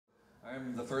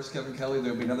I'm the first Kevin Kelly.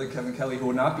 There'll be another Kevin Kelly who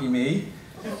will not be me.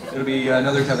 It'll be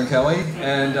another Kevin Kelly.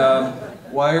 And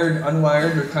Wired,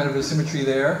 Unwired, there's kind of a symmetry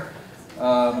there.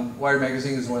 Wired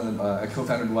magazine is one of the, I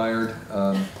co-founded Wired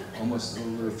almost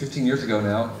over 15 years ago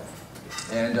now.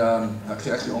 And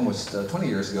actually almost 20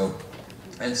 years ago.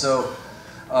 And so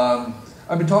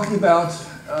I've been talking about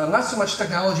not so much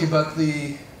technology, but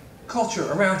the culture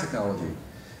around technology.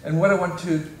 And what I want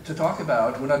to talk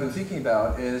about, what I've been thinking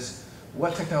about, is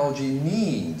what technology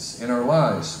means in our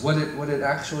lives, what it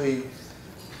actually,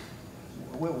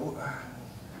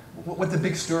 what the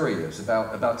big story is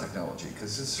about technology,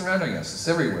 because it's surrounding us, it's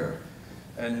everywhere,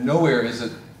 and nowhere is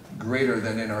it greater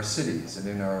than in our cities and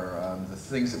in our the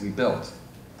things that we built.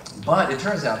 But it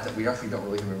turns out that we actually don't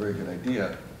really have a very good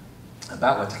idea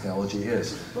about what technology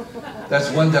is. That's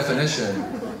one definition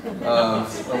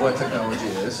of what technology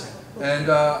is, and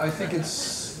I think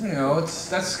it's, you know,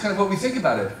 that's kind of what we think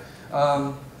about it.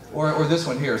 Or this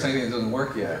one here, it's anything that doesn't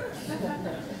work yet.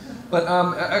 But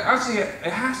actually,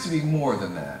 it has to be more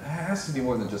than that. It has to be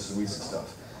more than just the recent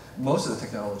stuff. Most of the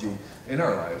technology in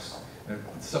our lives, and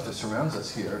the stuff that surrounds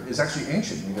us here, is actually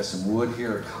ancient. You've got some wood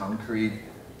here, concrete,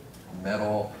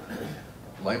 metal,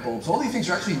 light bulbs. All these things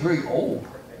are actually very old.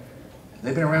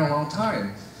 They've been around a long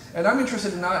time. And I'm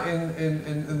interested not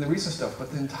in the recent stuff,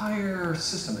 but the entire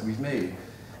system that we've made.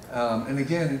 And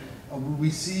again, we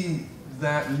see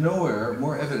that nowhere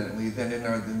more evidently than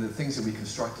in the things that we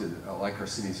constructed, like our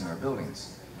cities and our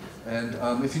buildings. And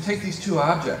if you take these two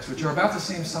objects, which are about the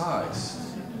same size,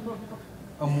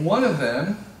 one of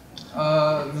them,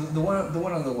 the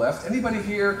one on the left, anybody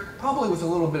here, probably with a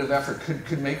little bit of effort,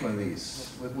 could make one of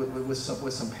these with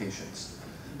some patience.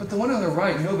 But the one on the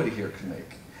right, nobody here could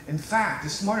make. In fact,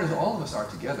 as smart as all of us are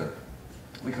together,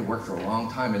 we could work for a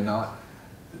long time and not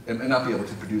be able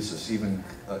to produce this, even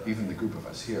the group of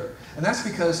us here. And that's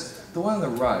because the one on the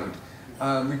right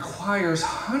requires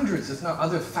hundreds, if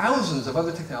not thousands of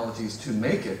other technologies to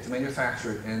make it, to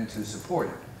manufacture it, and to support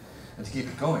it, and to keep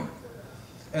it going.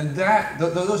 And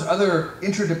those other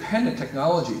interdependent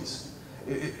technologies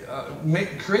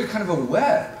create kind of a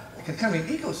web, kind of an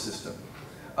ecosystem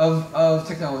of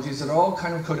technologies that are all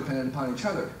kind of codependent upon each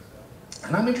other.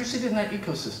 And I'm interested in that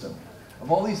ecosystem of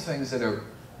all these things that are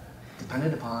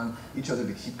dependent upon each other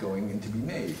to keep going and to be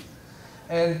made.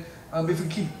 And if we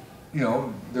keep, you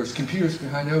know, there's computers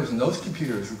behind those, and those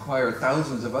computers require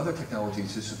thousands of other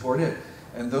technologies to support it.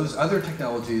 And those other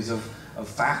technologies of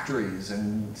factories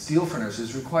and steel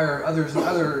furnaces require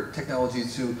other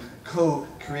technologies to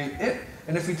co-create it.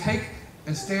 And if we take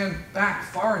and stand back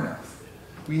far enough,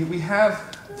 we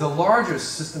have the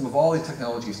largest system of all these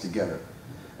technologies together.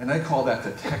 And I call that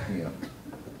the technium.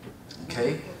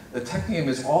 Okay? The technium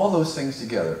is all those things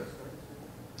together.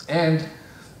 And,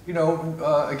 you know,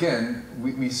 again,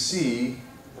 we see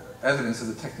evidence of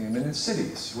the technium in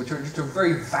cities, which are just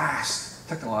very vast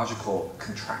technological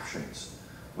contraptions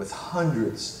with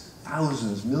hundreds,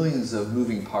 thousands, millions of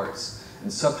moving parts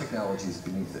and sub-technologies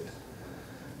beneath it.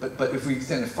 But if we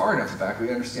stand far enough back,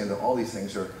 we understand that all these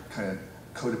things are kind of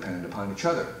codependent upon each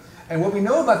other. And what we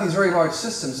know about these very large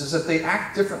systems is that they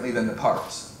act differently than the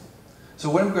parts. So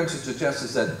what I'm going to suggest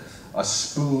is that a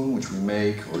spoon, which we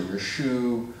make, or your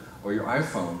shoe, or your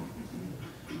iPhone,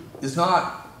 is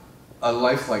not a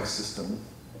lifelike system,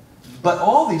 but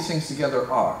all these things together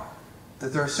are.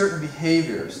 That there are certain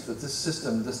behaviors that this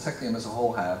system, this technium as a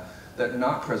whole have, that are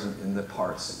not present in the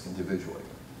parts individually.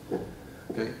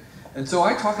 Okay? And so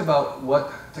I talk about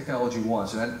what technology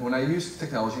wants, and when I use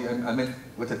technology, I meant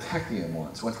what the technium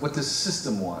wants, what this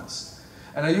system wants.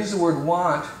 And I use the word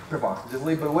want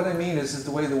provocatively, but what I mean is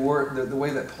the way the way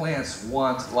that plants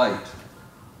want light.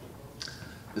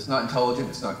 It's not intelligent,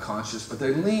 it's not conscious, but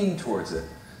they lean towards it.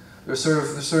 They're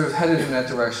sort of headed in that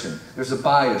direction. There's a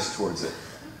bias towards it.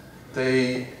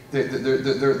 There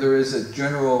is a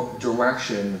general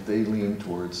direction that they lean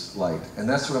towards light. And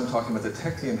that's what I'm talking about. The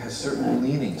technium has certain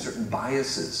leanings, certain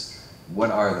biases.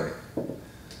 What are they?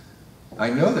 I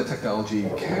know that technology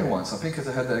can want something because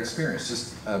I had that experience.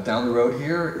 Just down the road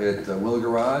here at Will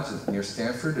Garage near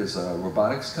Stanford is a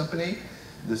robotics company.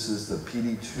 This is the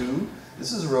PD2.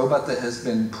 This is a robot that has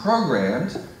been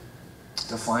programmed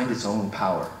to find its own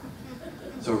power.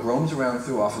 So it roams around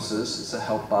through offices. It's a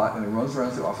help bot, and it roams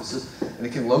around through offices, and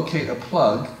it can locate a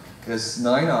plug. It has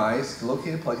 9 eyes. It can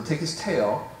locate a plug. It can take its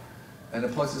tail, and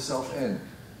it plugs itself in,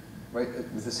 right,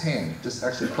 with its hand. Just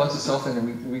actually plugs itself in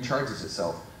and recharges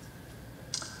itself.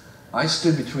 I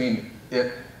stood between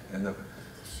it and the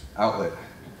outlet.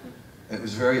 And it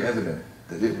was very evident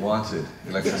that it wanted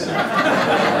electricity.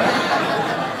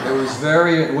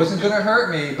 It wasn't going to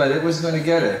hurt me, but it was going to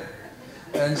get it.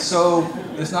 And so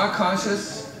it's not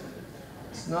conscious,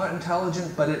 It's not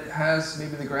intelligent, but it has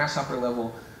maybe the grasshopper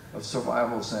level of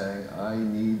survival saying, I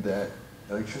need that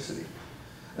electricity.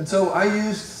 And so I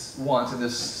use want in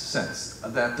this sense,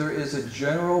 that there is a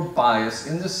general bias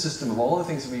in this system of all the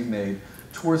things that we've made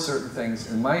towards certain things.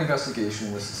 And my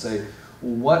investigation was to say,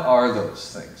 what are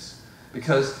those things?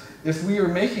 Because if we are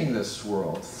making this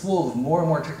world full of more and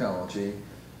more technology,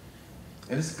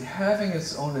 and it's having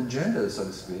its own agenda, so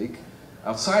to speak,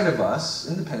 outside of us,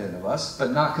 independent of us,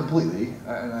 but not completely,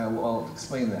 and I'll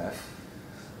explain that,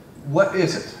 what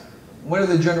is it? What are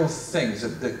the general things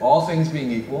that all things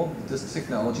being equal, this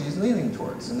technology is leaning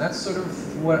towards? And that's sort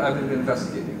of what I've been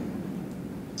investigating.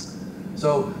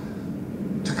 So,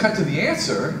 to cut to the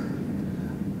answer,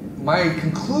 my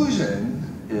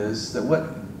conclusion is that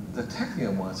what the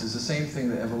technium wants is the same thing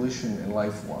that evolution and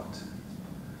life want.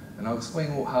 And I'll explain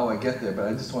how I get there, but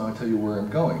I just want to tell you where I'm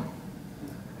going.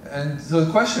 And so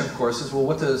the question, of course, is, well,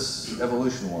 what does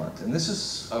evolution want? And this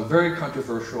is a very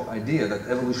controversial idea, that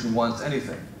evolution wants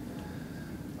anything.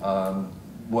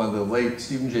 One of the late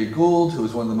Stephen Jay Gould, who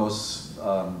was one of the most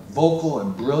vocal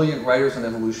and brilliant writers on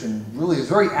evolution, really is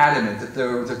very adamant that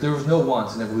there was no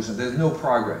wants in evolution, there's no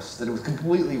progress, that it was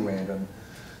completely random,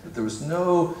 that there was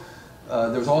no,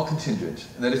 there was all contingent,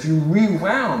 and that if you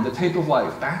rewound the tape of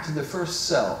life back to the first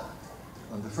cell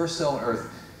on Earth,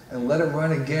 and let it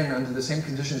run again under the same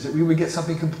conditions, that we would get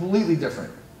something completely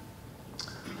different.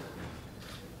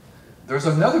 There's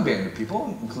another band of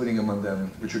people, including among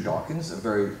them Richard Dawkins, a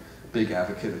very big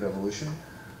advocate of evolution,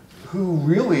 who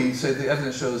really say the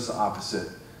evidence shows the opposite,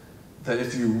 that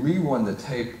if you rewind the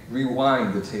tape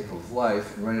of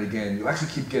life and run it again, you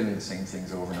actually keep getting the same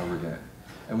things over and over again.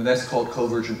 And that's called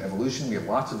convergent evolution. We have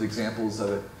lots of examples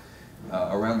of it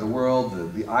around the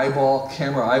world. The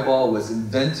camera eyeball was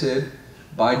invented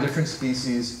by different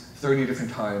species 30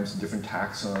 different times in different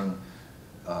taxon.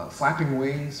 Flapping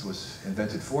wings was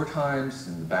invented 4 times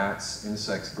in the bats,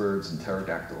 insects, birds, and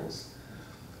pterodactyls.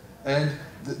 And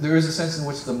there is a sense in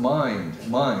which the minds,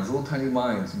 little tiny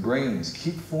minds, brains,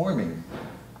 keep forming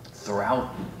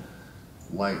throughout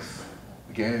life,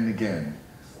 again and again.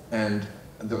 And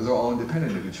they're all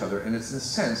independent of each other. And it's a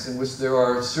sense in which there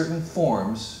are certain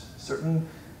forms, certain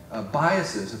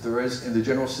biases that there is in the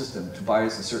general system to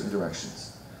bias in certain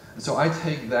directions. And so I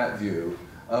take that view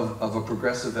of a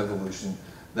progressive evolution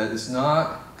that is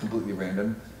not completely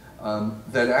random,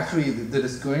 that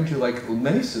is going to, like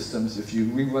many systems, if you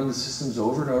rerun the systems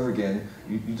over and over again,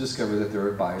 you discover that there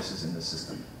are biases in the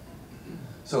system.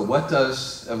 So what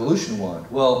does evolution want?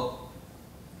 Well,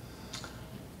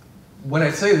 when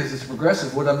I say this is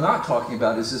progressive, what I'm not talking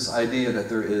about is this idea that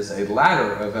there is a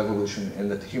ladder of evolution and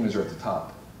that the humans are at the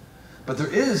top. But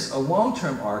there is a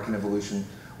long-term arc in evolution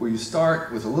where you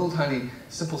start with a little tiny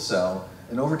simple cell,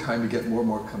 and over time you get more and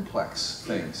more complex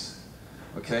things.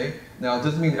 Okay? Now, it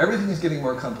doesn't mean everything is getting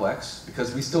more complex,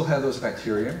 because we still have those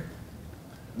bacteria.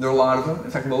 There are a lot of them.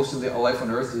 In fact, most of the life on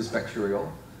Earth is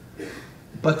bacterial.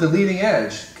 But the leading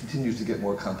edge continues to get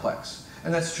more complex.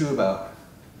 And that's true about,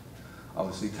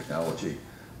 obviously, technology.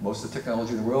 Most of the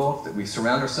technology in the world that we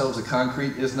surround ourselves with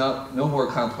concrete is no more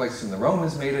complex than the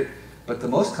Romans made it, but the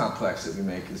most complex that we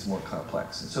make is more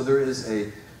complex. And so there is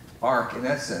a arc, in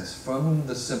that sense, from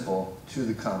the simple to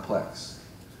the complex.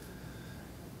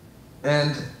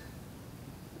 And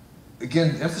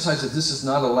again, emphasize that this is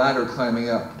not a ladder climbing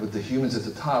up with the humans at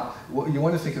the top. You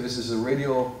want to think of this as a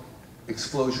radial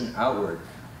explosion outward.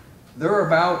 There are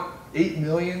about 8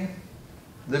 million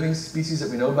living species that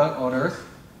we know about on Earth.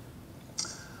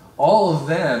 All of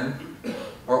them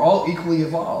are all equally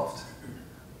evolved.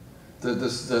 The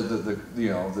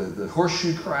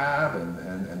horseshoe crab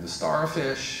and the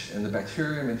starfish and the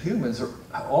bacterium and humans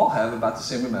all have about the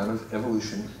same amount of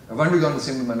evolution, have undergone the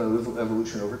same amount of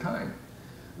evolution over time.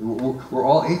 We're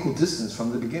all equal distance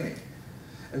from the beginning.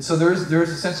 And so there is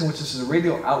a sense in which this is a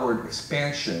radial outward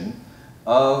expansion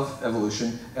of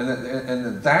evolution,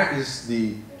 and that is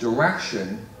the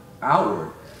direction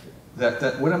outward.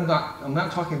 What I'm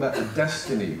not talking about a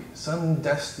destiny, some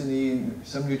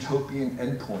utopian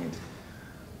endpoint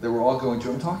that we're all going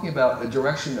to. I'm talking about a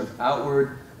direction of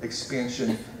outward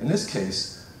expansion, in this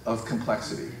case, of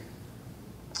complexity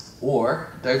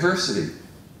or diversity.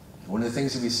 One of the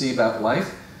things that we see about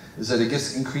life is that it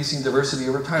gets increasing diversity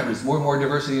over time. There's more and more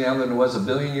diversity now than there was 1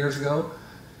 billion years ago,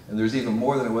 and there's even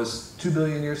more than it was 2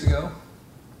 billion years ago,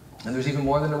 and there's even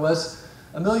more than it was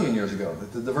 1 million years ago.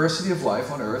 That the diversity of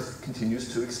life on Earth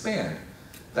continues to expand.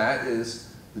 That is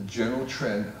the general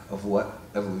trend of what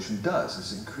evolution does,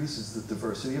 is it increases the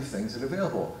diversity of things that are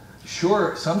available.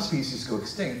 Sure, some species go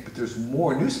extinct, but there's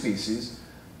more new species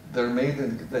that are made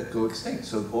that go extinct.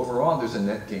 So overall, there's a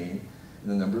net gain in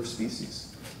the number of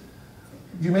species.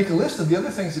 if you make a list of the other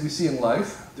things that we see in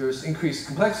life, there's increased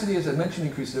complexity, as I mentioned,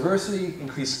 increased diversity,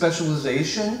 increased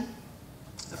specialization.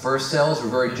 The first cells were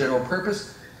very general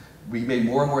purpose. We made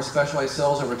more and more specialized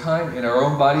cells over time. In our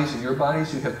own bodies, in your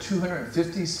bodies, you have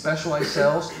 250 specialized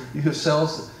cells. You have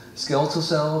cells, skeletal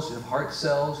cells, you have heart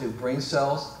cells, you have brain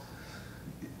cells.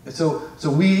 So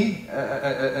we,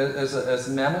 as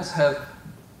mammals, have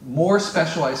more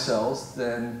specialized cells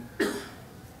than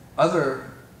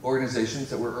other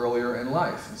organizations that were earlier in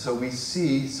life. And so we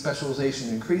see specialization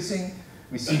increasing.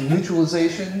 We see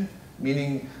mutualization,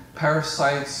 meaning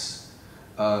parasites,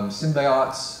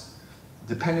 symbiotes,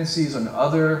 dependencies on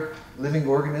other living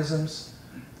organisms,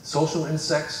 social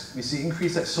insects. We see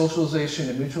increased socialization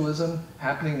and mutualism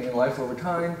happening in life over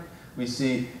time. We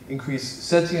see increased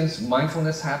sentience,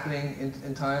 mindfulness happening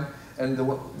in time. And the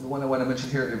one I want to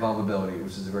mention here, evolvability,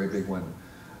 which is a very big one.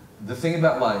 The thing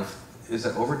about life is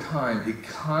that over time, it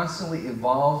constantly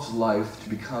evolves life to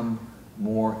become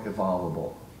more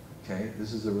evolvable. Okay?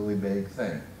 This is a really big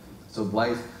thing. So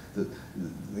life, the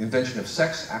invention of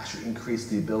sex actually increased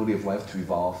the ability of life to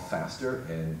evolve faster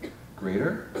and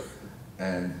greater.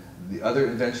 And the other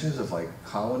inventions of like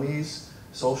colonies,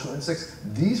 social insects,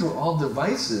 these were all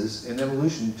devices in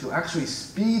evolution to actually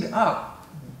speed up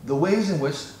the ways in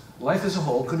which life as a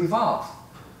whole could evolve.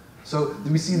 So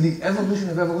we see the evolution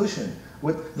of evolution.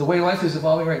 The way life is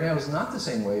evolving right now is not the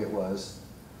same way it was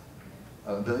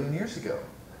a billion years ago.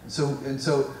 And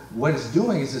so what it's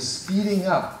doing is it's speeding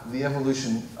up the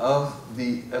evolution of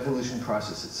the evolution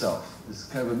process itself. It's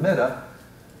kind of a meta,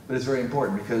 but it's very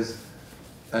important because,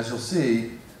 as you'll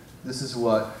see, this is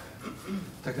what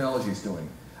technology is doing.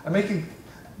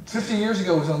 50 years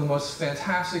ago was one of the most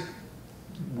fantastic,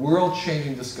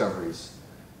 world-changing discoveries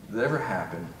that ever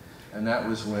happened, and that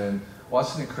was when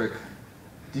Watson and Crick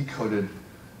decoded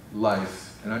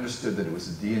life and understood that it was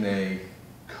a DNA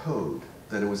code,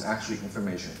 that it was actually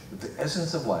information. That the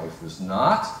essence of life was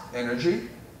not energy,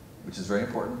 which is very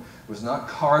important, it was not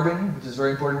carbon, which is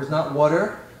very important, it was not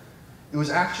water. It was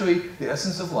actually, the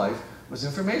essence of life was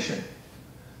information.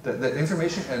 That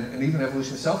information, and even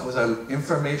evolution itself, was an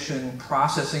information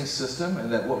processing system,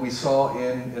 and that what we saw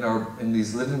in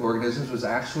these living organisms was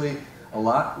actually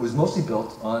was mostly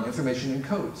built on information and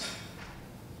codes.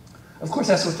 Of course,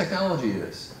 that's what technology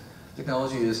is.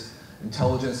 Technology is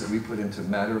intelligence that we put into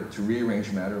matter, to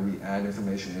rearrange matter. We add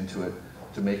information into it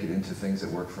to make it into things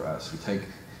that work for us. We take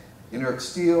inert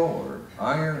steel or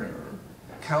iron or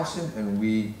calcium and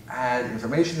we add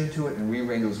information into it and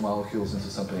rearrange those molecules into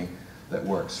something that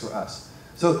works for us.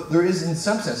 So there is, in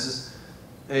some senses,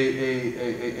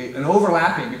 an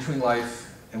overlapping between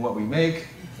life and what we make,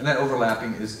 and that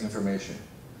overlapping is information.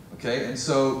 Okay, and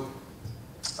so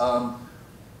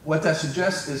what that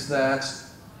suggests is that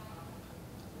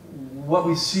what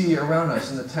we see around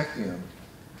us in the technium,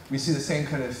 we see the same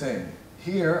kind of thing.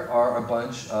 Here are a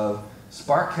bunch of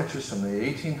spark catchers from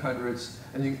the 1800s,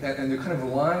 and they're kind of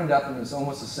lined up in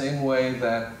almost the same way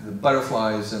that the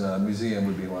butterflies in a museum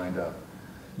would be lined up.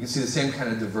 You can see the same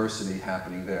kind of diversity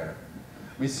happening there.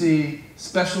 We see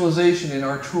specialization in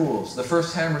our tools. The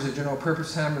first hammer is a general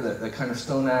purpose hammer, that kind of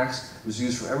stone axe was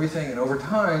used for everything, and over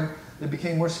time they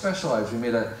became more specialized. We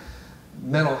made a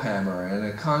metal hammer and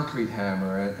a concrete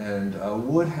hammer and a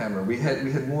wood hammer. We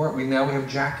now have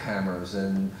jackhammers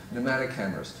and pneumatic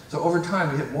hammers. So over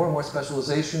time we had more and more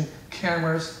specialization.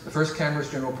 Cameras, the first cameras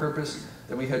general purpose,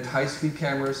 then we had high-speed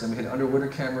cameras, then we had underwater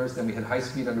cameras, then we had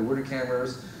high-speed underwater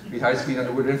cameras, we had high-speed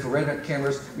underwater infrared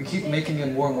cameras. We keep making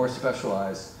them more and more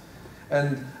specialized.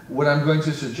 And what I'm going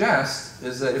to suggest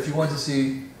is that if you want to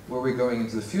see where we're going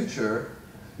into the future,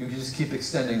 you can just keep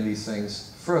extending these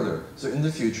things further. So in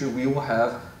the future, we will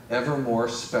have ever more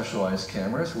specialized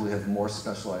cameras, we'll have more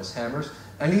specialized hammers.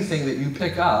 Anything that you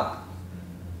pick up,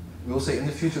 we will say in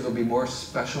the future there'll be more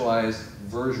specialized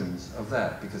versions of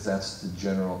that, because that's the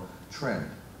general trend.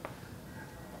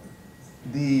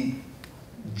 The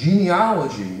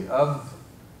genealogy of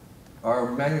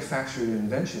our manufactured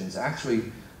inventions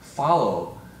actually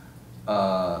follow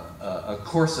a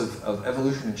course of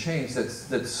evolution and change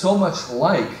that's so much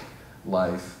like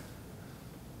life,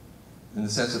 in the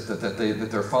sense that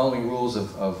they're following rules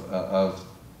of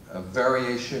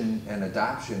variation and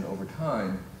adaptation over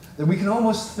time, that we can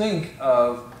almost think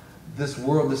of this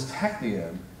world, this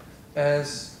technium,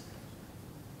 as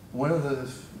one of the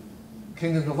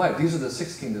kingdoms of life. These are the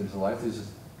 6 kingdoms of life. There's the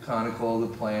conical, the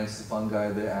plants, the fungi,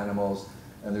 the animals,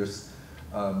 and there's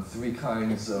 3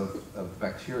 kinds of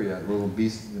bacteria, little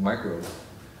beasts, microbes.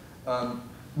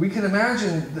 We can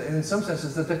imagine, in some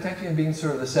senses, that the technium being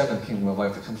sort of the 7th kingdom of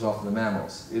life that comes off of the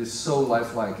mammals. It is so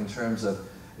lifelike in terms of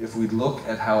if we look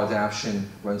at how adaptation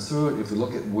runs through it, if we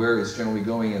look at where it's generally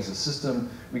going as a system,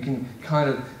 we can kind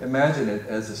of imagine it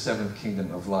as the seventh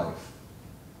kingdom of life.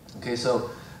 Okay, so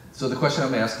the question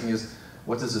I'm asking is,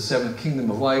 what does the seventh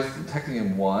kingdom of life, the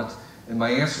technium, want? And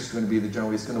my answer is going to be that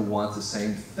generally it's going to want the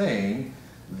same thing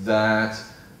that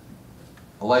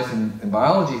life in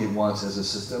biology wants as a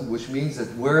system, which means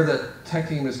that where the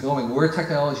technium is going, where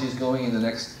technology is going in the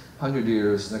next 100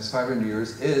 years, next 500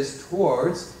 years, is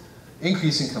towards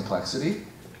increasing complexity.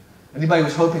 Anybody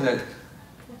who's hoping that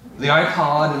the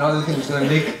iPod and other things are going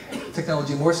to make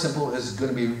technology more simple is going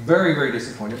to be very, very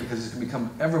disappointed, because it's going to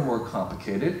become ever more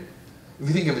complicated. If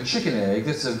you think of a chicken egg,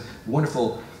 that's a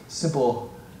wonderful,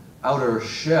 simple outer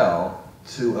shell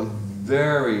to a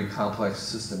very complex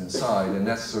system inside, and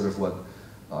that's sort of what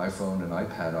the iPhone and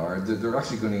iPad are. They're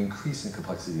actually going to increase in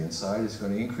complexity inside. It's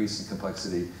going to increase in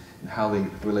complexity in how they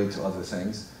relate to other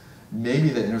things. Maybe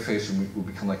the interface will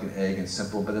become like an egg and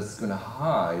simple, but it's going to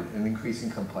hide an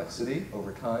increasing complexity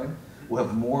over time. We'll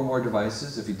have more and more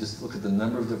devices. If you just look at the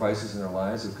number of devices in our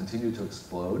lives, it will continue to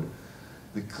explode.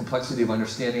 The complexity of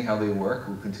understanding how they work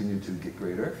will continue to get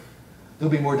greater.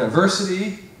 There'll be more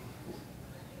diversity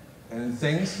in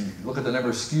things. You look at the number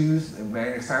of SKUs, and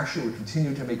manufacturer will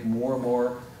continue to make more and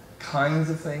more kinds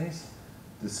of things.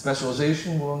 The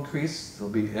specialization will increase.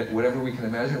 There'll be, whatever we can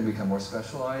imagine will become more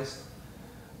specialized.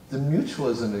 The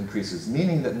mutualism increases,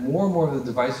 meaning that more and more of the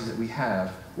devices that we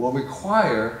have will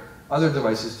require other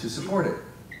devices to support it.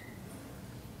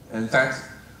 And in fact,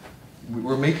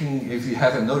 we're making, if you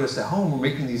haven't noticed at home, we're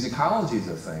making these ecologies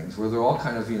of things where they're all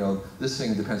kind of, you know, this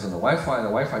thing depends on the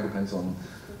Wi-Fi depends on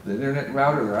the internet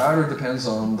router, the router depends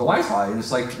on the Wi-Fi, and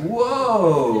it's like,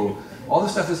 whoa! All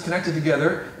this stuff is connected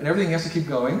together, and everything has to keep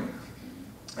going,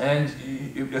 and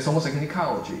it's almost like an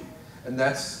ecology. And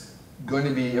that's going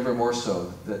to be ever more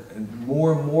so, that and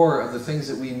more of the things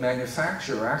that we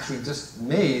manufacture are actually just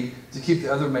made to keep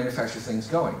the other manufactured things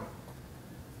going.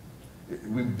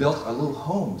 We built our little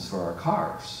homes for our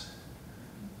cars,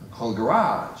 called a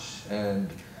garage, and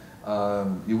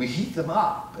we heat them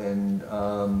up, and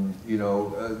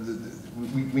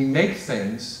we make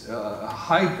things.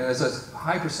 As a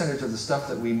high percentage of the stuff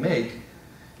that we make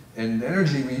and the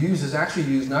energy we use is actually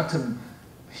used not to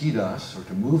heat us or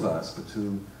to move us, but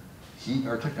to heat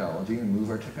our technology and move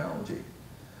our technology.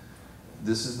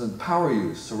 This is the power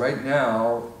use. So right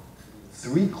now,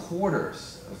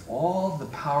 3/4 of all the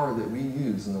power that we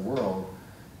use in the world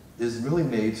is really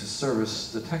made to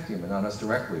service the technium and not us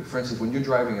directly. For instance, when you're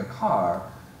driving a car,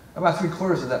 about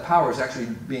 3/4 of that power is actually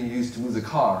being used to move the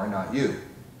car and not you.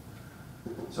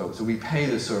 So we pay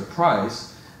this sort of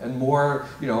price, and more,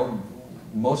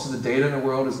 most of the data in the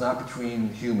world is not between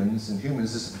humans and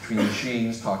humans. This is between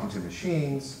machines talking to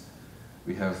machines.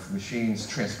 We have machines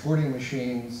transporting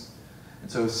machines.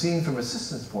 And so seen from a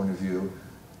systems point of view,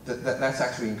 that's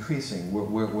actually increasing,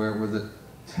 where the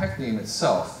technium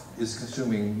itself is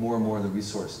consuming more and more of the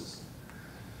resources.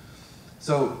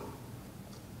 So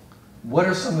what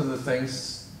are some of the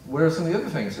other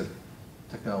things that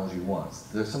technology wants?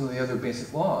 There's some of the other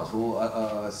basic laws. Well,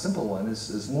 a simple one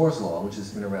is Moore's Law, which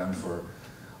has been around for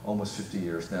almost 50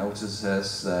 years now, which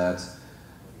says that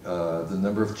the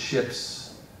number of chips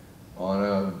on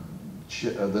a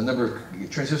chip, the number of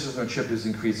transistors on a chip is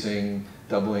increasing,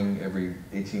 doubling every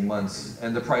 18 months,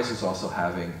 and the price is also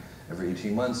halving every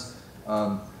 18 months.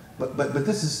 But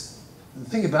this is, the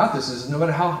thing about this is, no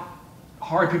matter how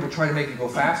hard people try to make it go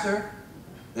faster,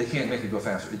 they can't make it go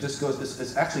faster. It just goes,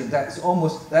 it's actually, that's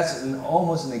almost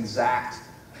an exact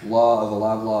law of a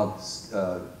log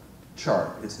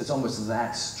chart. It's almost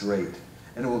that straight.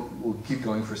 And it will keep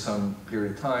going for some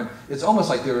period of time. It's almost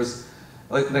like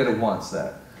that it wants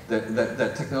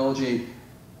that technology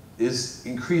is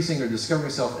increasing or discovering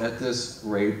itself at this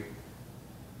rate.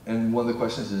 And one of the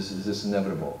questions is this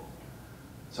inevitable?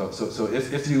 So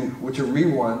if you were to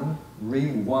rewind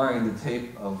the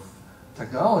tape of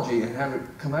technology and have it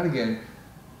come out again,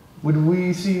 would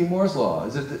we see Moore's Law?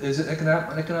 Is it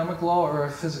an economic law or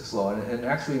a physics law? And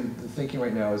actually, the thinking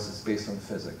right now is it's based on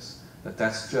physics.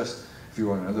 That's just, if you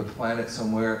were on another planet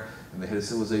somewhere and they had a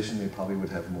civilization, they probably would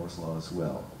have Moore's Law as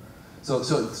well. So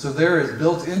there is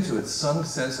built into it some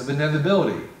sense of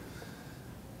inevitability.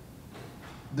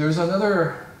 There's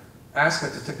another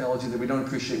aspect of technology that we don't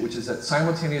appreciate, which is that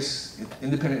simultaneous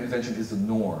independent invention is the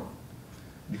norm.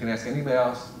 You can ask anybody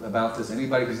else about this,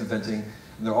 anybody who's inventing,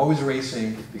 and they're always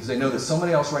racing because they know that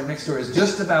somebody else right next door is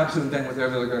just about to invent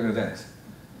whatever they're going to invent.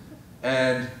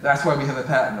 And that's why we have a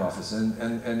patent office.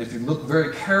 And if you look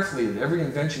very carefully at every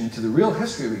invention, to the real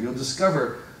history of it, you'll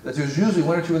discover that there's usually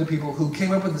one or two other people who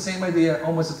came up with the same idea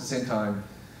almost at the same time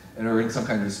and are in some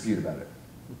kind of dispute about it.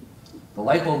 The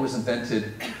light bulb was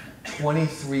invented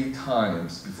 23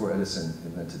 times before Edison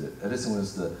invented it. Edison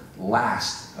was the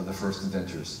last of the first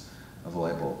inventors of the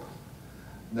light bulb.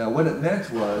 Now, what it meant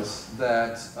was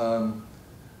that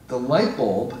the light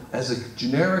bulb, as a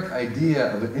generic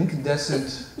idea of an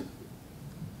incandescent,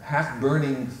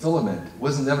 half-burning filament,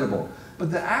 was inevitable.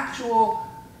 But the actual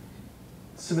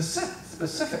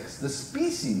specifics, the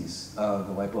species of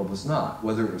the light bulb was not.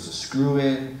 Whether it was a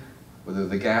screw-in, whether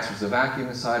the gas was a vacuum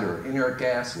inside or an inert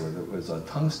gas, whether it was a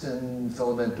tungsten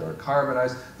filament or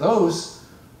carbonized, those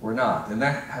were not. And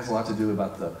that has a lot to do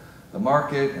about the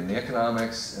market and the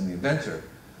economics and the inventor.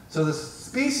 So the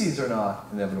species are not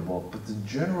inevitable, but the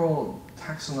general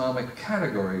taxonomic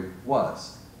category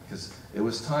was, because it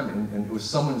was time and it was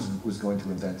someone who was going to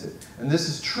invent it. And this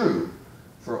is true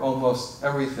for almost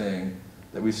everything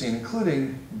that we've seen,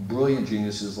 including brilliant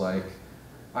geniuses like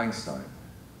Einstein.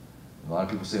 A lot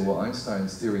of people say, well,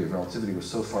 Einstein's theory of relativity was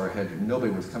so far ahead that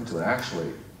nobody would have come to it.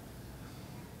 Actually,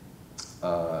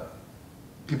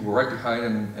 people were right behind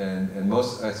him, and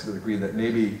most experts would agree that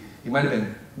maybe he might have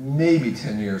been maybe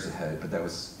 10 years ahead, but that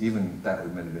was, even that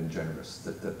might have been generous,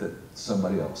 that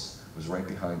somebody else was right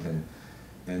behind him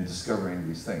in discovering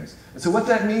these things. And so what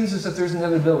that means is that there's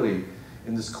inevitability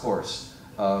in this course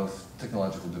of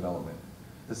technological development.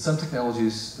 That some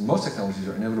technologies, most technologies,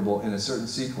 are inevitable in a certain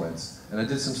sequence. And I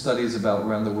did some studies about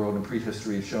around the world in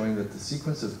prehistory showing that the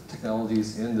sequence of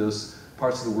technologies in those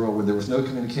parts of the world where there was no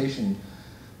communication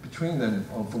between them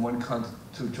from one continent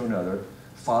to another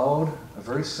followed a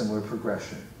very similar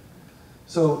progression.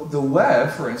 So the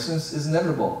web, for instance, is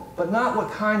inevitable, but not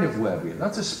what kind of web,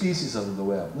 not the species of the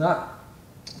web, not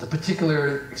the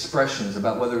particular expressions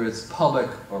about whether it's public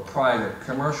or private,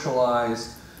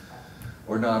 commercialized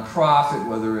or nonprofit,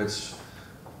 whether it's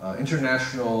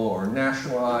international or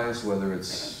nationalized, whether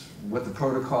it's what the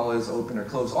protocol is, open or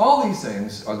closed. All these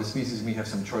things are the species and we have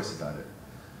some choice about it.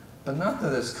 But not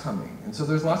that it's coming. And so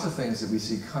there's lots of things that we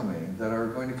see coming that are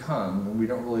going to come, and we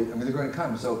don't really, I mean, they're going to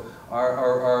come. So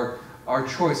our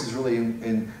choice is really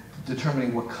in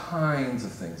determining what kinds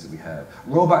of things that we have.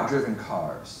 Robot-driven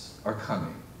cars are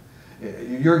coming.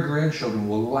 Your grandchildren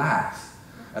will laugh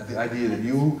at the idea that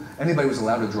anybody was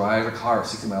allowed to drive a car at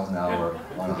 60 miles an hour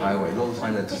on a highway. They'll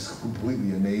find that just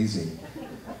completely amazing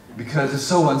because it's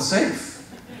so unsafe.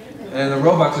 And the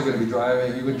robots are going to be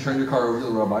driving. You can turn your car over to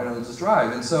the robot and it'll just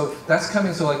drive. And so that's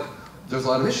coming. So like, there's a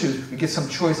lot of issues. We get some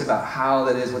choice about how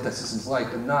that is, what that system's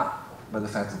like, but not by the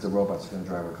fact that the robots are going to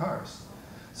drive our cars.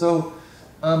 So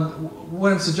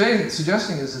what I'm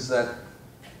suggesting is that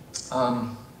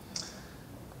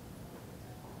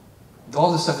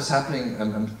all this stuff is happening,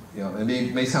 and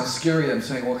it may sound scary. I'm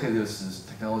saying, okay, this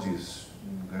technology is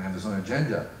going to have its own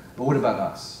agenda, but what about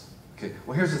us? Okay,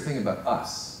 well, here's the thing about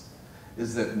us,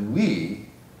 is that we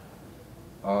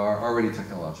are already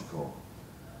technological.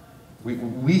 We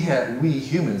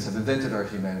humans have invented our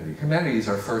humanity. Humanity is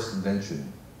our first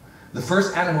invention. The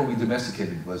first animal we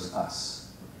domesticated was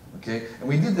us, okay? And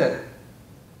we did that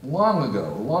long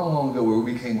ago, long ago, where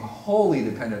we became wholly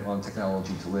dependent on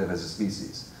technology to live as a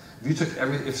species. If you took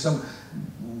if some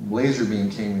laser beam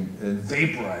came and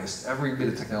vaporized every bit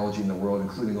of technology in the world,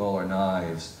 including all our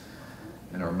knives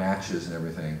and our matches and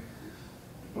everything,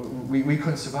 we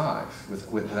couldn't survive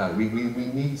without it. We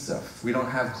need stuff. We don't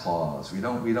have claws. We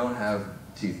don't have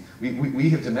teeth. We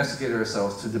have domesticated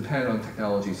ourselves to depend on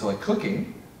technology. So like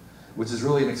cooking, which is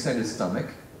really an extended stomach.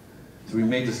 So we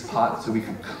made this pot so we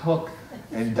could cook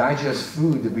and digest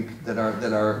food that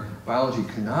our biology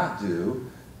could not do.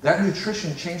 That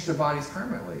nutrition changed our bodies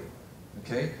permanently,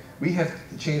 okay? We have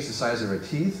to change the size of our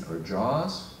teeth, our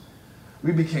jaws.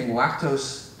 We became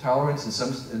lactose tolerant in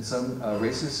some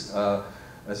races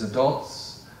as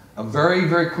adults very,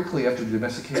 very quickly after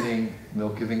domesticating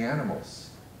milk-giving animals.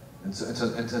 And so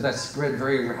that spread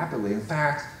very rapidly. In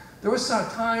fact, there was some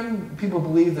time people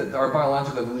believed that our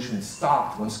biological evolution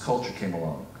stopped once culture came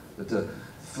along, that the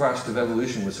thrust of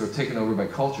evolution was sort of taken over by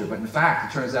culture. But in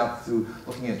fact, it turns out through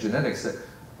looking at genetics that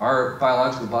our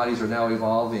biological bodies are now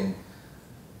evolving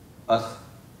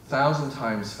 1,000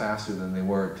 times faster than they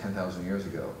were 10,000 years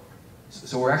ago.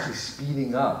 So we're actually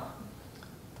speeding up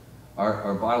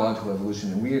our biological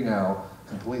evolution, and we are now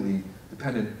completely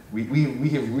dependent. We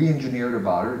have re-engineered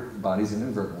our bodies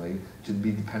inadvertently to be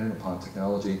dependent upon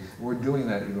technology, and we're doing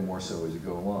that even more so as we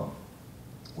go along.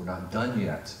 We're not done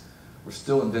yet. We're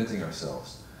still inventing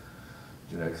ourselves.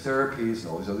 Genetic therapies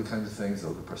and all these other kinds of things,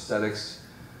 those are prosthetics,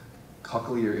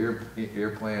 cochlear ear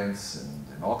plants,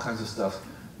 and all kinds of stuff.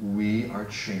 We are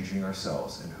changing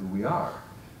ourselves and who we are.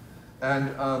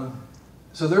 And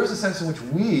so there is a sense in which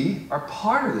we are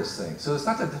part of this thing. So it's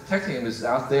not that the tech team is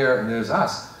out there and there's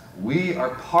us. We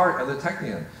are part of the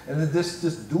technium. And this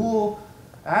dual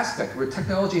aspect, where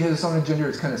technology has its own agenda,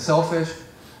 it's kind of selfish,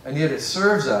 and yet it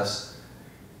serves us,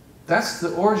 that's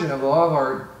the origin of a lot of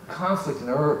our conflict and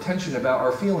our tension about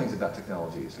our feelings about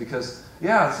technologies. Because,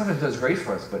 yeah, sometimes it does great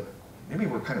for us, but maybe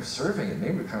we're kind of serving it,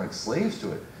 maybe we're kind of like slaves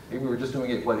to it. Maybe we're just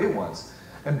doing it what it wants.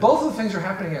 And both of the things are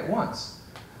happening at once.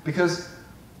 Because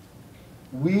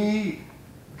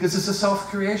it's a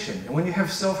self-creation. And when you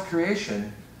have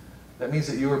self-creation, that means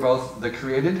that you are both the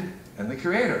created and the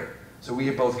creator. So we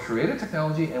have both created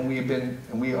technology, and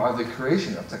we are the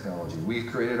creation of technology. We've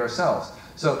created ourselves.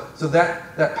 So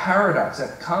that paradox,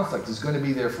 that conflict is going to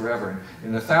be there forever. And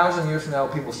in 1,000 years from now,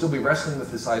 people will still be wrestling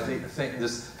with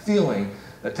this feeling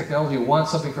that technology wants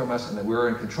something from us and that we're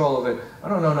in control of it. I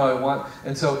don't know, no, I want.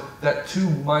 And so that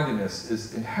two-mindedness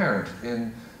is inherent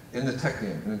in the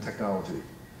technium, in the technology.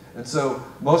 And so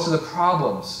most of the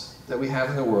problems that we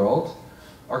have in the world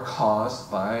are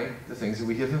caused by the things that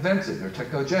we have invented. They're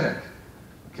technogenic.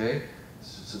 Okay?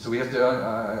 So we have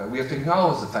to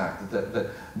acknowledge the fact that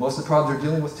most of the problems we're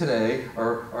dealing with today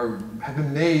have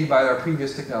been made by our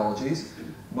previous technologies.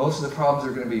 Most of the problems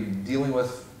we're going to be dealing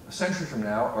with a century from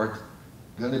now are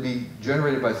going to be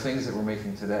generated by things that we're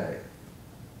making today.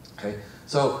 Okay?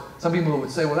 So some people would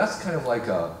say, well, that's kind of like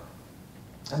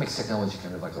that makes technology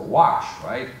kind of like a wash,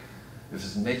 right? If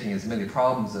it's making as many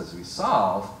problems as we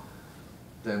solve,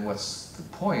 then what's the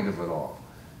point of it all?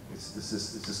 It's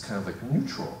just kind of like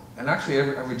neutral. And actually,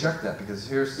 I reject that, because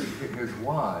here's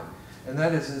why. And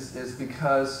that is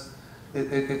because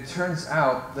it turns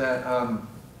out that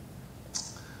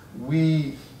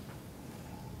we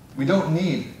don't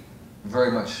need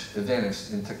very much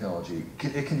advantage in technology.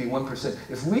 It can be 1%.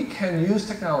 If we can use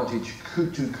technology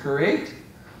to create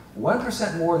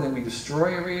 1% more than we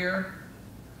destroy every year,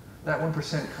 that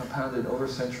 1% compounded over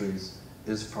centuries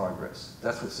is progress.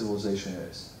 That's what civilization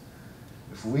is.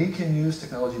 If we can use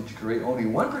technology to create only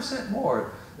 1%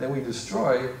 more than we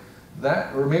destroy,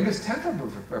 that, or maybe it's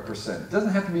 10%. It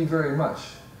doesn't have to be very much.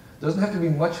 It doesn't have to be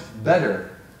much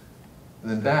better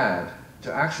than bad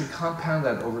to actually compound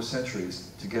that over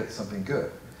centuries to get something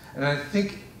good. And I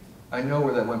think I know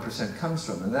where that 1% comes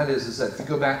from, and that is that if you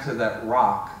go back to that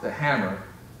rock, the hammer,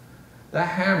 that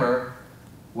hammer,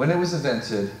 when it was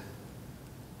invented,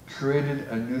 created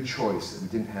a new choice that we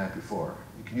didn't have before.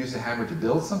 You could use the hammer to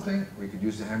build something, or you could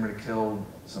use the hammer to kill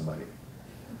somebody.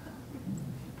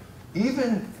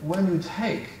 Even when you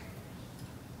take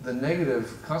the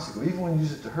negative consequence, even when you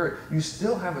use it to hurt, you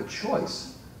still have a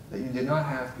choice that you did not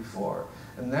have before.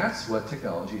 And that's what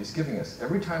technology is giving us.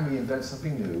 Every time we invent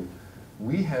something new,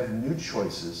 we have new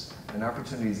choices and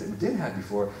opportunities that we didn't have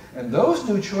before. And those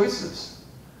new choices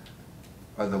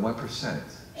are the 1%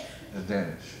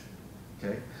 advantage.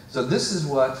 Okay? So this is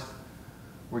what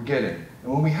we're getting.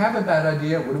 And when we have a bad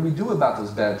idea, what do we do about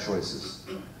those bad choices?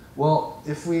 Well,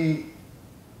 if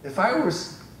I were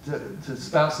to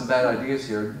spout some bad ideas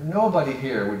here, nobody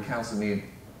here would counsel me,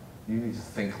 you need to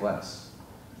think less.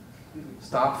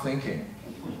 Stop thinking.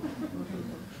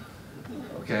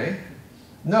 Okay?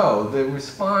 No, the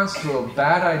response to a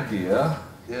bad idea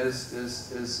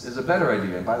is a better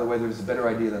idea. And by the way, there's a better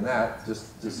idea than that,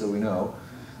 just so we know.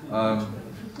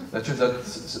 That turns out,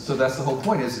 so that's the whole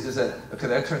point, is that, okay,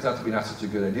 that turns out to be not such a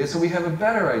good idea, so we have a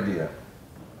better idea.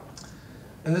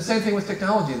 And the same thing with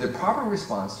technology. The proper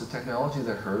response to technology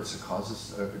that hurts or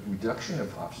causes a reduction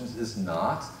of options is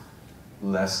not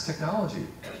less technology.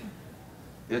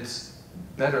 It's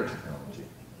better technology.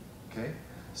 Okay?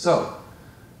 So,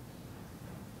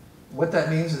 what that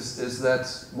means is that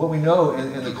what we know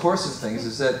in the course of things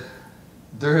is that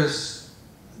there has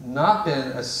not been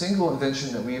a single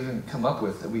invention that we even come up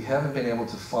with that we haven't been able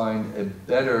to find a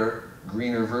better,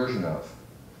 greener version of.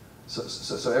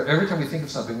 So every time we think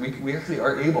of something, we actually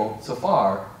are able, so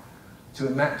far,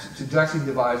 to actually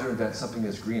devise or invent something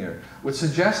that's greener, which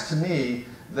suggests to me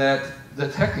that the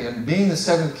technium, being the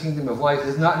seventh kingdom of life,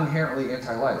 is not inherently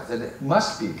anti-life, that it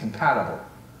must be compatible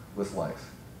with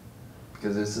life,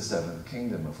 because it's the seventh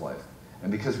kingdom of life,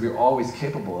 and because we're always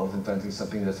capable of inventing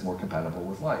something that's more compatible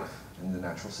with life in the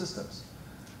natural systems.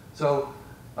 So,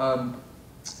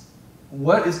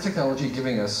 what is technology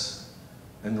giving us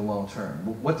in the long term?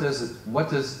 What does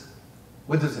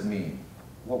it mean?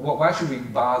 Why should we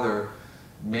bother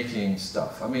making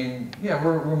stuff? I mean, yeah,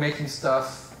 we're making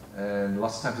stuff, and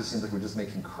lots of times it seems like we're just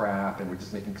making crap, and we're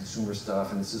just making consumer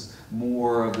stuff, and it's just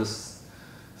more of this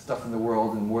stuff in the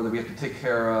world, and more that we have to take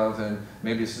care of, and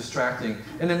maybe it's distracting.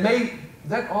 And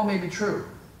that all may be true.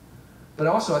 But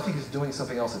also, I think it's doing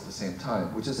something else at the same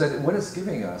time, which is that what it's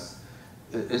giving us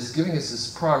is giving us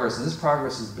this progress, and this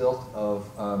progress is built of,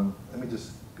 let me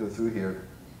just go through here.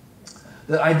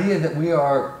 The idea that we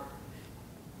are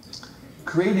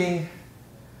creating,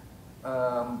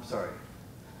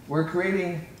 we're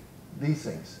creating these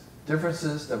things: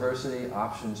 differences, diversity,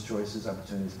 options, choices,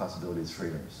 opportunities, possibilities,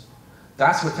 freedoms.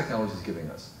 That's what technology is giving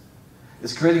us.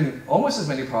 It's creating almost as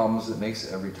many problems as it makes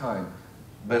every time,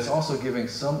 but it's also giving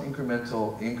some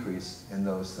incremental increase in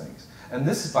those things. And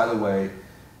this, by the way,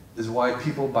 is why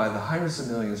people by the hundreds of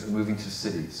millions are moving to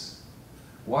cities.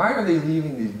 Why are they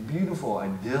leaving these beautiful,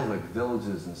 idyllic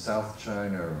villages in South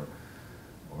China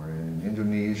or in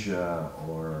Indonesia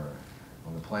or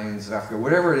on the plains of Africa,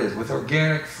 whatever it is, with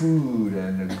organic food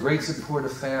and a great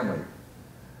supportive family?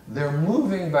 They're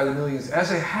moving by the millions, as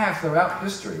they have throughout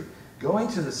history, going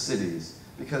to the cities,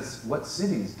 because what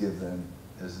cities give them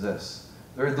is this.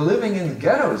 They're living in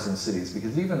ghettos in cities,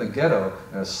 because even a ghetto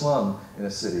and a slum in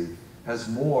a city has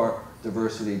more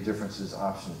diversity, differences,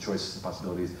 options, choices, and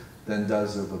possibilities than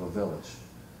does their little village.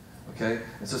 Okay?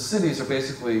 And so cities are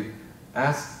basically,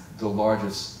 as the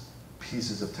largest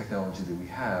pieces of technology that we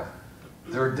have,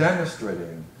 they're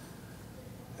demonstrating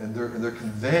and they're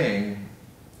conveying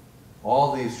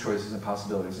all these choices and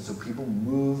possibilities. And so people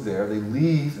move there, they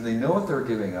leave, and they know what they're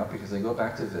giving up because they go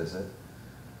back to visit.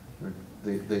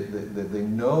 They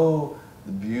know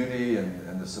the beauty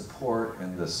and the support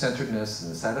and the centeredness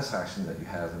and the satisfaction that you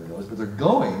have in the village, but they're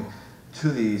going to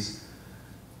these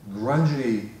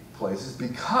grungy places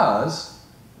because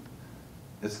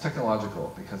it's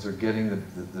technological, because they're getting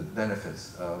the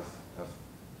benefits of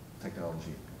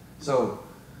technology. So,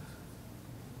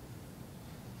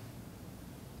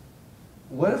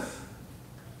 what if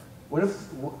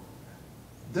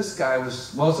this guy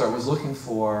Mozart was looking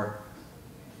for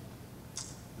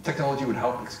technology would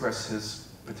help express his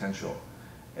potential,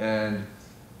 and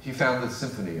he found the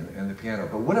symphony and the piano.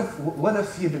 But what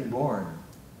if he had been born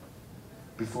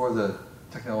before the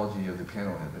technology of the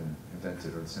piano had been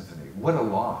invented, or the symphony? What a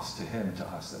loss to him and to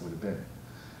us that would have been.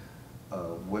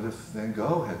 What if Van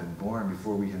Gogh had been born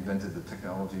before we invented the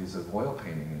technologies of oil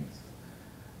painting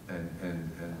and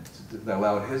that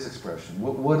allowed his expression?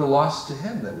 What a loss to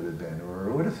him that would have been. Or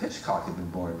what if Hitchcock had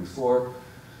been born before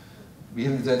we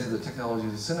invented the technology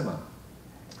of the cinema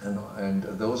and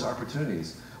those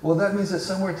opportunities? Well, that means that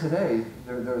somewhere today,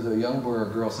 there's a young boy or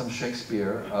girl, some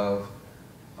Shakespeare of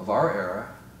our era,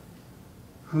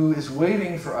 who is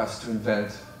waiting for us to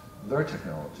invent their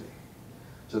technology,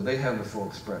 so they have the full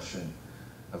expression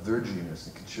of their genius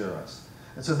and can share us.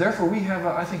 And so therefore we have,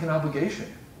 I think, an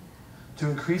obligation to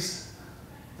increase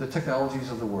the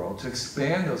technologies of the world, to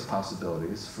expand those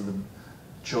possibilities for the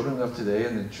children of today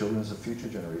and the children of future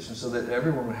generations, so that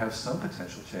everyone would have some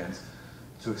potential chance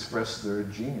to express their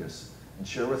genius and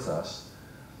share with us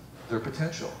their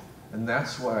potential. And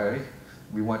that's why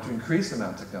we want to increase the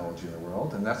amount of technology in the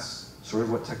world, and that's sort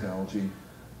of what technology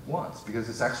wants, because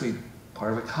it's actually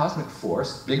part of a cosmic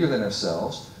force, bigger than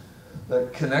ourselves,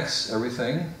 that connects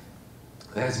everything,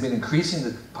 that has been increasing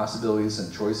the possibilities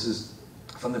and choices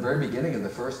from the very beginning of the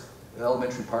first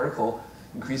elementary particle,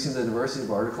 increasing the diversity of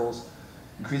particles,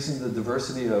 increasing the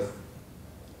diversity of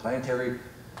planetary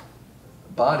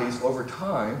bodies over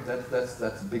time. That's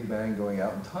the Big Bang going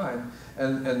out in time,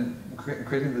 and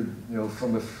creating the,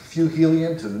 from a few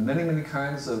helium to the many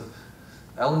kinds of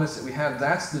elements that we have.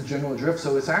 That's the general drift.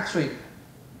 So it's actually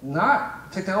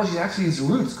not, technology actually, its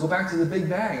roots go back to the Big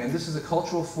Bang, and this is a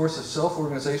cultural force of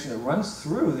self-organization that runs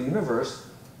through the universe,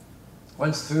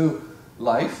 runs through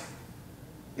life,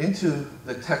 into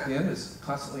the technium, is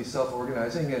constantly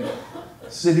self-organizing, and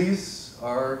cities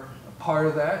are a part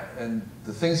of that, and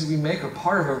the things that we make are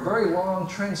part of a very long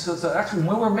trend. So actually,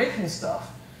 when we're making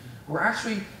stuff, we're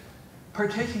actually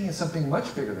partaking in something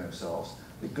much bigger than ourselves.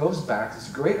 It goes back, this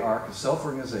great arc of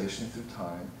self-organization through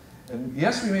time. And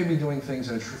yes, we may be doing things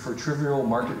for trivial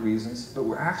market reasons, but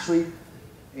we're actually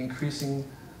increasing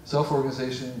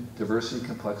self-organization, diversity,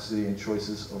 complexity, and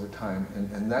choices over time.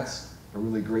 And that's a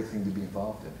really great thing to be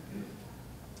involved in.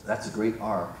 That's a great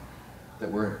arc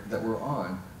that we're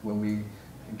on when we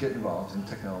get involved in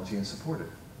technology and support it.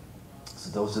 So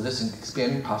those are this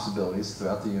expanding possibilities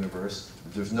throughout the universe.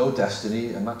 There's no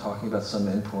destiny. I'm not talking about some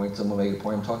endpoint, some omega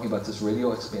point. I'm talking about this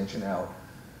radial expansion out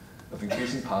of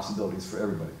increasing possibilities for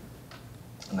everybody.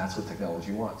 And that's what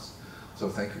technology wants. So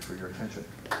thank you for your attention.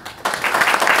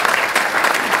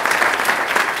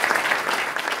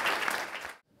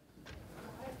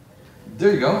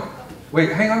 There you go.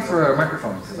 Wait, hang on for a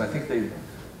microphone, because I think they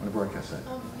want to broadcast that.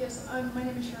 Yes, my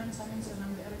name is Sharon Simmons, and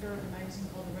I'm the editor of a magazine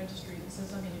called The Registry that says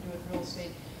something to do with real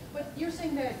estate. But you're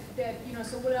saying that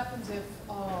so what happens if,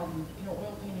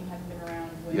 oil painting hadn't been around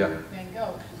when Van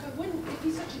Gogh? But if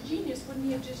he's such a genius, wouldn't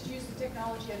he have just used the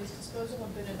technology at his disposal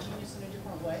and been a genius in a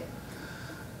different way?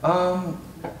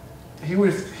 He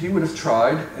would have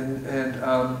tried, and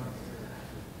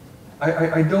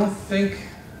I don't think,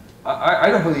 I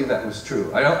don't believe that was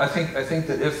true. I think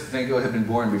that if Van Gogh had been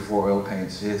born before oil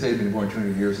paints, if he had been born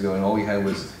 200 years ago and all he had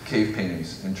was cave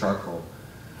paintings in charcoal,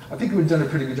 I think he would have done a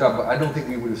pretty good job, but I don't think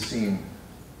we would have seen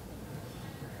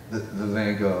the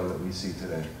Van Gogh that we see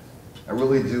today. I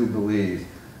really do believe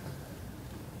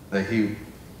that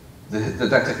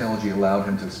that technology allowed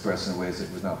him to express in ways that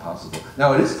was not possible.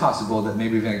 Now, it is possible that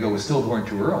maybe Van Gogh was still born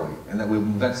too early, and that we'll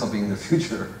invent something in the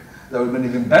future that would have been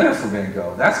even better for Van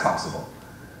Gogh. That's possible.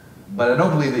 But I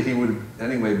don't believe that he would have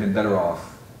anyway been better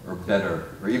off, or better,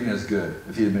 or even as good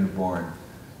if he had been born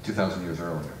 2,000 years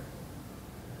earlier.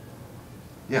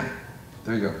 Yeah,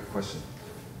 there you go, question.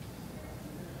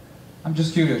 I'm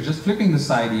just curious, just flipping the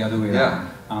side the other way around.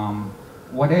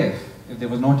 What if there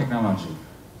was no technology,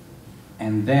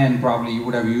 and then probably you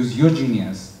would have used your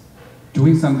genius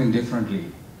doing something differently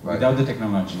without the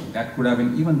technology that could have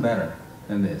been even better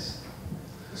than this?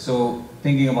 So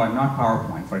thinking about not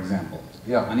PowerPoint, for example,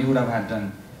 and he would have had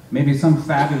done maybe some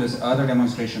fabulous other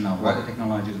demonstration of what the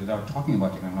technology is without talking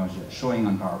about technology, showing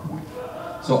on PowerPoint.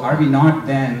 So are we not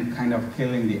then kind of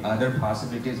killing the other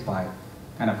possibilities by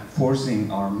kind of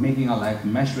forcing or making our life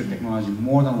mesh with technology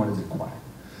more than what is required?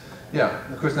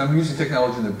 Yeah, of course, now I'm using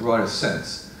technology in the broadest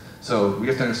sense. So we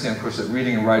have to understand, of course, that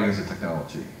reading and writing is a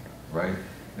technology, right?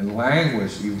 And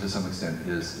language, even to some extent,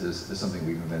 is something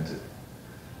we've invented.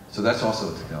 So that's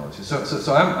also a technology. So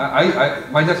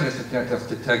my definition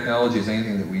of technology is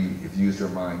anything that we have used our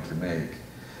mind to make.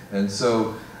 And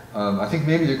so I think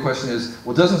maybe your question is,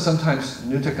 well, doesn't sometimes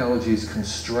new technologies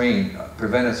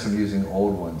prevent us from using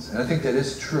old ones? And I think that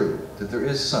is true, that there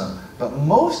is some. But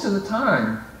most of the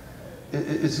time,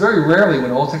 it's very rarely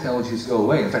when old technologies go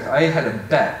away. In fact, I had a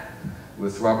bet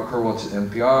with Robert Kurwalch at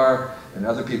NPR and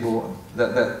other people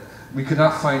that we could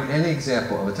not find any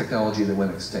example of a technology that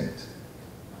went extinct.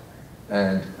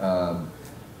 And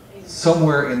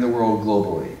somewhere in the world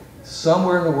globally,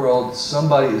 somewhere in the world,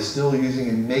 somebody is still using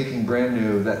and making brand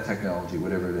new that technology,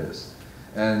 whatever it is.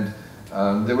 And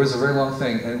there was a very long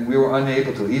thing, and we were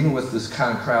unable to, even with this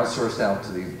kind of crowdsourced out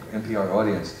to the NPR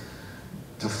audience,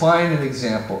 to find an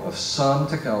example of some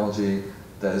technology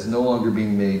that is no longer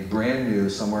being made brand new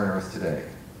somewhere on Earth today.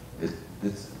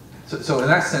 So in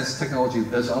that sense, technology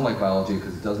is unlike biology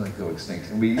because it doesn't go extinct.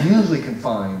 And we usually can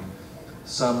find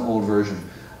some old version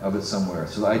of it somewhere.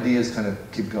 So the ideas kind of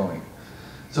keep going.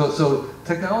 So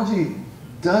technology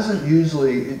doesn't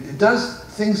usually,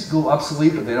 things go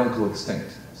obsolete, but they don't go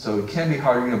extinct. So it can be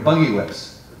harder, buggy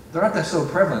whips. They're not that so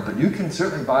prevalent, but you can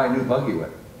certainly buy a new buggy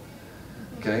whip.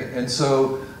 Okay, and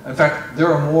so, in fact,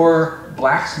 there are more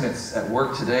blacksmiths at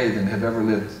work today than have ever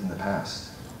lived in the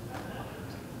past.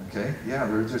 Okay, yeah,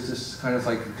 there's this kind of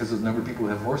like, because of the number of people who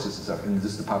have horses and stuff, and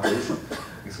just the population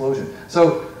explosion.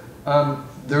 So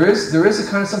there is a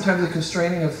kind of sometimes a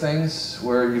constraining of things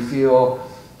where you feel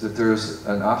that there's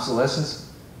an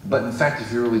obsolescence, but in fact,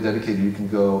 if you're really dedicated, you can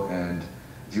go and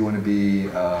if you want to be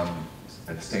a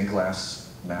stained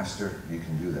glass master, you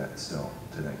can do that still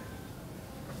today.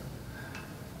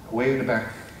 Way in the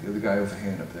back, the guy with the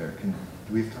hand up there. Do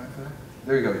we have time for that?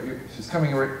 There you go. She's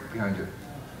coming right behind you.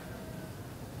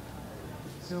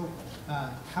 So,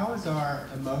 how is our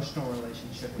emotional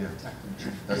relationship with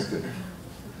technology? That's good.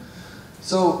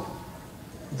 So,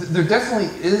 there definitely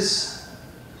is,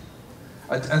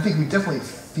 I think we definitely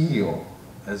feel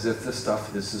as if this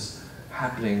stuff is just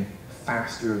happening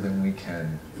faster than we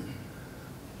can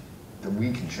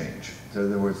change. So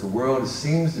in other words, the world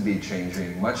seems to be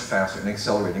changing much faster and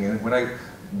accelerating. And what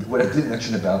I didn't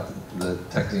mention about the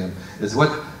Technium is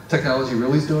what technology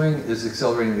really is doing is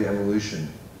accelerating the evolution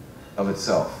of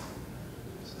itself,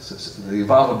 so the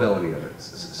evolvability of it.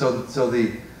 So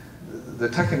the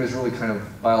Technium is really kind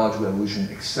of biological evolution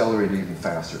accelerated even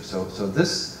faster. So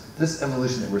this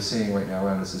evolution that we're seeing right now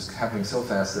around us is happening so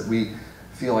fast that we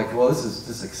feel like, well, this is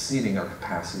just exceeding our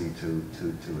capacity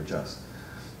to adjust.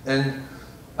 And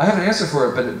I have an answer for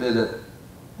it, but it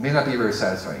may not be a very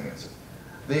satisfying answer.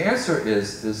 The answer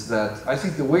is that I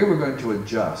think the way we're going to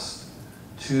adjust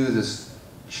to this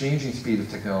changing speed of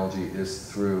technology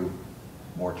is through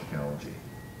more technology.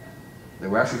 That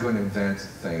we're actually going to invent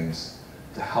things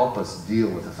to help us deal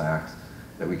with the fact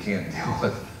that we can't deal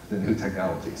with the new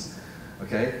technologies.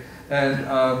 Okay? And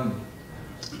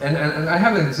I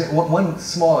have one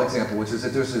small example, which is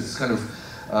that there's this kind of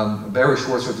Barry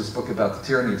Schwartz wrote this book about the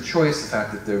tyranny of choice, the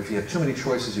fact that if you have too many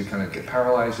choices, you kind of get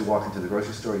paralyzed. You walk into the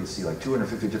grocery store, you see like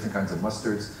 250 different kinds of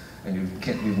mustards, and you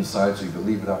can't even decide, so you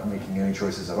believe without making any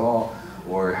choices at all.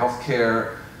 Or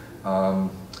healthcare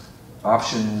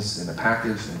options in a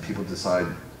package, and people decide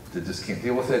that just can't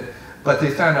deal with it. But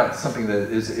they found out something that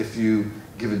is, if you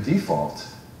give a default,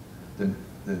 then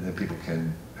people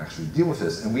can actually deal with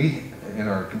this. And we, in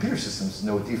our computer systems,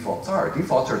 know what defaults are.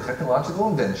 Defaults are a technological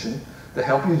invention that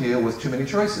help you deal with too many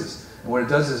choices. And what it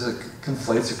does is it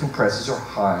conflates or compresses or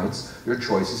hides your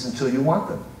choices until you want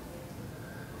them.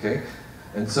 Okay?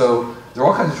 And so there are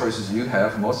all kinds of choices you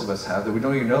have, most of us have, that we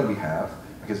don't even know we have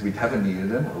because we haven't needed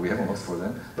them or we haven't looked for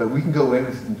them. But we can go in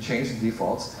and change the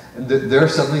defaults, and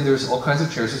there's all kinds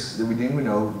of choices that we didn't even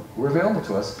know were available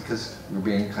to us because we were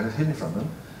being kind of hidden from them.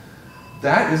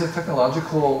 That is a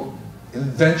technological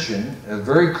invention, a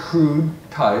very crude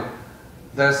type,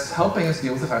 that's helping us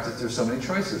deal with the fact that there's so many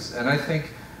choices. And I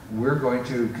think we're going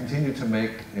to continue to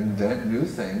invent new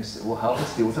things that will help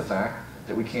us deal with the fact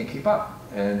that we can't keep up.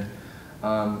 And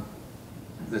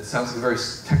that sounds like a very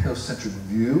technocentric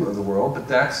view of the world, but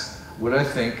that's what I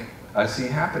think I see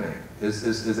happening,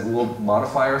 is that we'll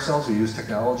modify ourselves, or use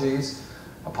technologies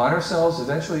upon ourselves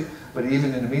eventually, but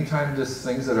even in the meantime, just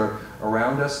things that are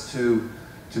around us to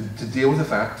deal with the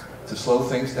fact, to slow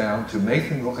things down, to make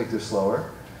them look like they're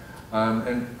slower,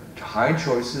 and to hide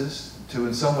choices, to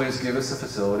in some ways give us the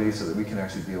facility so that we can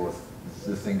actually deal with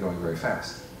the thing going very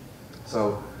fast.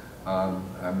 So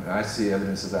I see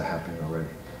evidence of that happening already.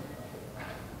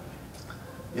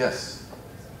 Yes?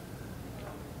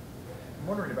 I'm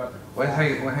wondering about the... Well,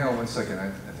 hang on one second.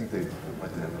 I think they'd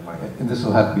like to have a mic. And this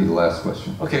will have to be the last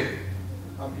question. Okay.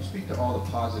 You speak to all the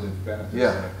positive benefits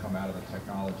Yeah. that have come out of the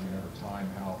technology and over time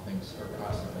how things are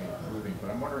constantly improving,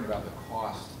 but I'm wondering about the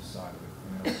cost side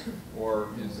of it, or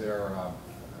is there a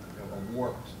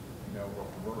warped, or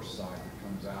reverse side that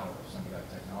comes out of some of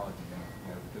that technology?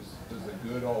 And, does the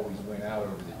good always win out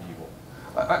over the evil?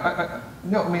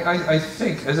 No, I mean, I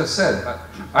think, as I said,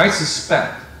 I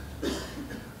suspect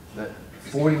that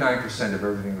 49% of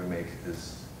everything we make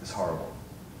is horrible.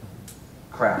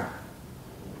 Crap.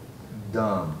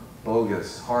 Dumb,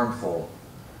 bogus, harmful,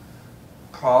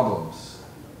 problems,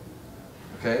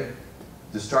 okay?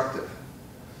 Destructive.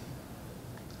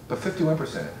 But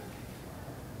 51%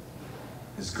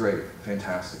 is great,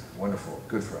 fantastic, wonderful,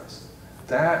 good for us.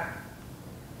 That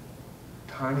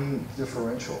tiny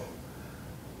differential,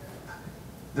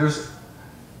 there's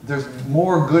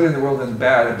more good in the world than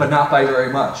bad, but not by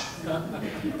very much.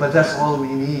 But that's all we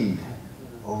need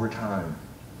over time.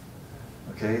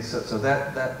 Okay, so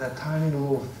that tiny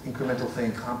little incremental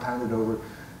thing compounded over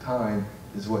time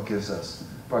is what gives us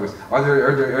progress. Are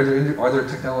there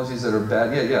technologies that are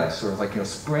bad? Yeah, sort of like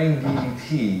spraying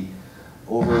DDT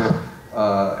over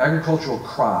agricultural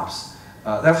crops.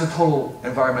 That was a total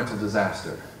environmental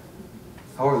disaster.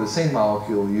 However, the same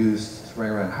molecule used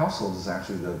spraying around households is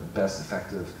actually the best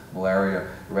effective malaria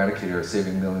eradicator,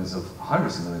 saving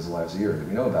hundreds of millions of lives a year that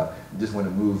we know about. We just want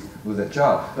to move that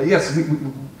job. But yes,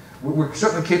 we're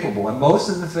certainly capable, and most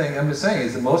of the thing I'm just saying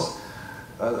is that most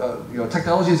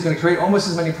technology is going to create almost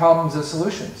as many problems as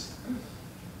solutions.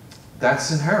 That's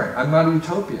inherent. I'm not a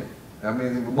utopian. I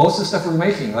mean, most of the stuff we're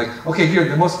making, like, okay, here,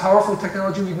 the most powerful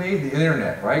technology we've made, the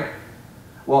internet, right?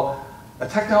 Well, a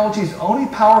technology is only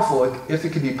powerful if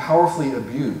it can be powerfully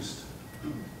abused.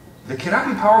 If it cannot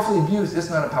be powerfully abused, it's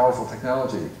not a powerful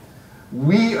technology.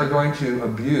 We are going to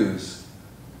abuse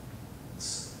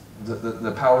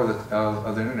the power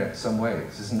of the internet in some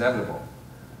ways. It's inevitable.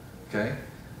 Okay?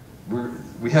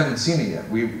 We haven't seen it yet,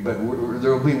 but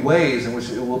there will be ways in which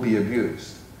it will be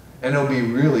abused. And it'll be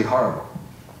really horrible.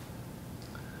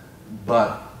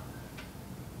 But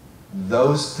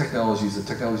those technologies, the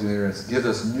technology of the internet, give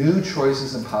us new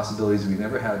choices and possibilities we've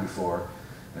never had before.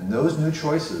 And those new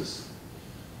choices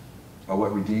are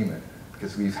what redeem it.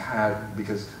 Because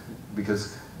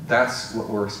that's what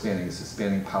we're expanding. It's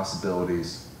expanding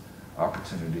possibilities,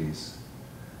 opportunities.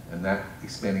 And that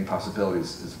expanding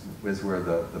possibilities is where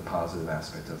the positive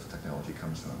aspect of technology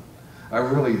comes from. I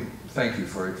really thank you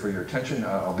for your attention.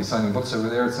 I'll be signing books over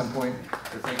there at some point.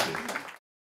 So thank you.